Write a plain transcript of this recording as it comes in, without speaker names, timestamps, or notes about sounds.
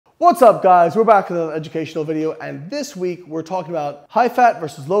What's up, guys? We're back with another educational video, and this week we're talking about high-fat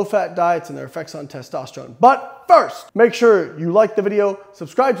versus low-fat diets and their effects on testosterone. But first, make sure you like the video,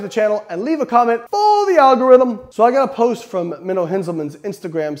 subscribe to the channel, and leave a comment for the algorithm. So I got a post from Minno Hinzelman's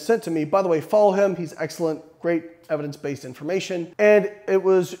Instagram sent to me. By the way, follow him. He's excellent, great evidence-based information. And it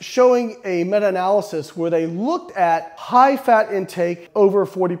was showing a meta-analysis where they looked at high-fat intake, over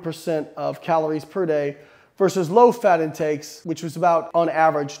 40% of calories per day, versus low-fat intakes, which was about, on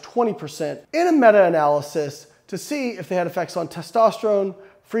average, 20%, in a meta-analysis to see if they had effects on testosterone,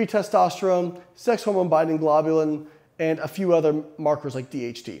 free testosterone, sex hormone-binding globulin, and a few other markers like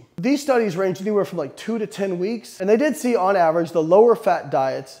DHT. These studies ranged anywhere from like 2 to 10 weeks, and they did see, on average, the lower-fat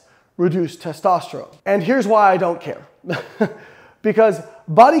diets reduce testosterone. And here's why I don't care. Because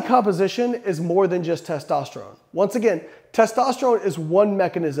body composition is more than just testosterone. Once again, testosterone is one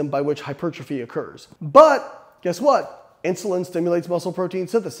mechanism by which hypertrophy occurs. But guess what? Insulin stimulates muscle protein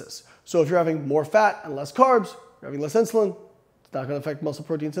synthesis. So if you're having more fat and less carbs, you're having less insulin, it's not going to affect muscle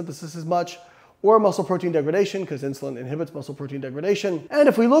protein synthesis as much, or muscle protein degradation, because insulin inhibits muscle protein degradation. And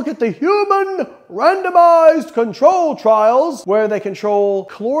if we look at the human randomized control trials, where they control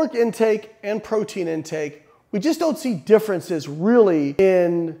caloric intake and protein intake, we just don't see differences really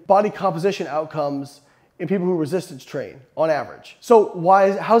in body composition outcomes in people who resistance train on average. So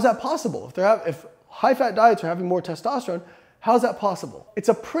how's that possible? If high-fat diets are having more testosterone, how's that possible? It's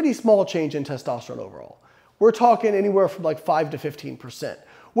a pretty small change in testosterone overall. We're talking anywhere from like 5 to 15%,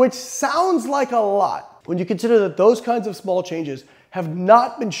 which sounds like a lot when you consider that those kinds of small changes have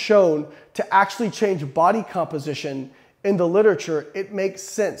not been shown to actually change body composition in the literature. It makes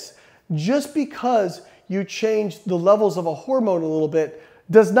sense. Just because you change the levels of a hormone a little bit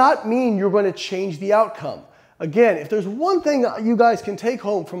does not mean you're going to change the outcome. Again, if there's one thing that you guys can take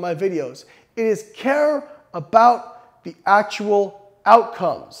home from my videos, it is care about the actual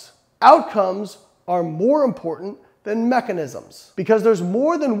outcomes. Outcomes are more important than mechanisms, because there's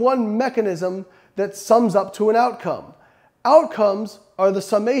more than one mechanism that sums up to an outcome. Outcomes are the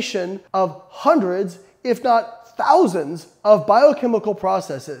summation of hundreds, if not thousands, of biochemical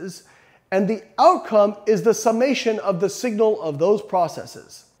processes, and the outcome is the summation of the signal of those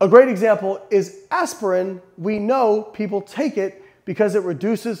processes. A great example is aspirin. We know people take it because it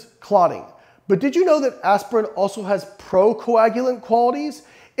reduces clotting. But did you know that aspirin also has procoagulant qualities?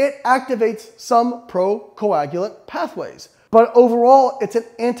 It activates some procoagulant pathways. But overall, it's an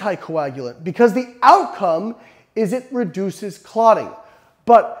anticoagulant because the outcome is it reduces clotting.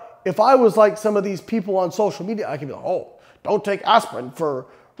 But if I was like some of these people on social media, I could be like, oh, don't take aspirin for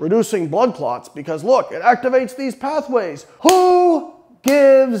reducing blood clots because look, it activates these pathways. Who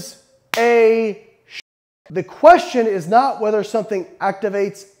gives a shit? The question is not whether something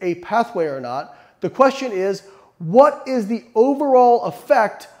activates a pathway or not. The question is, what is the overall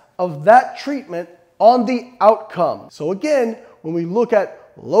effect of that treatment on the outcome? So again, when we look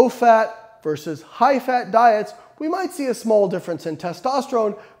at low-fat versus high-fat diets, we might see a small difference in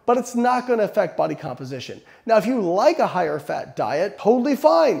testosterone, but it's not going to affect body composition. Now, if you like a higher fat diet, totally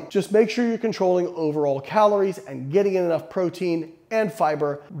fine. Just make sure you're controlling overall calories and getting in enough protein and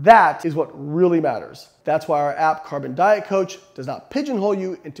fiber. That is what really matters. That's why our app, Carbon Diet Coach, does not pigeonhole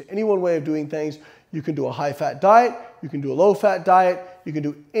you into any one way of doing things. You can do a high-fat diet, you can do a low-fat diet, you can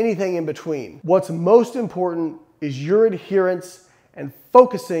do anything in between. What's most important is your adherence and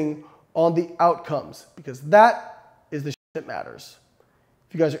focusing on the outcomes, because that is the shit that matters.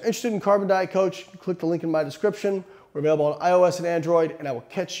 If you guys are interested in Carbon Diet Coach, click the link in my description. We're available on iOS and Android, and I will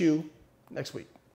catch you next week.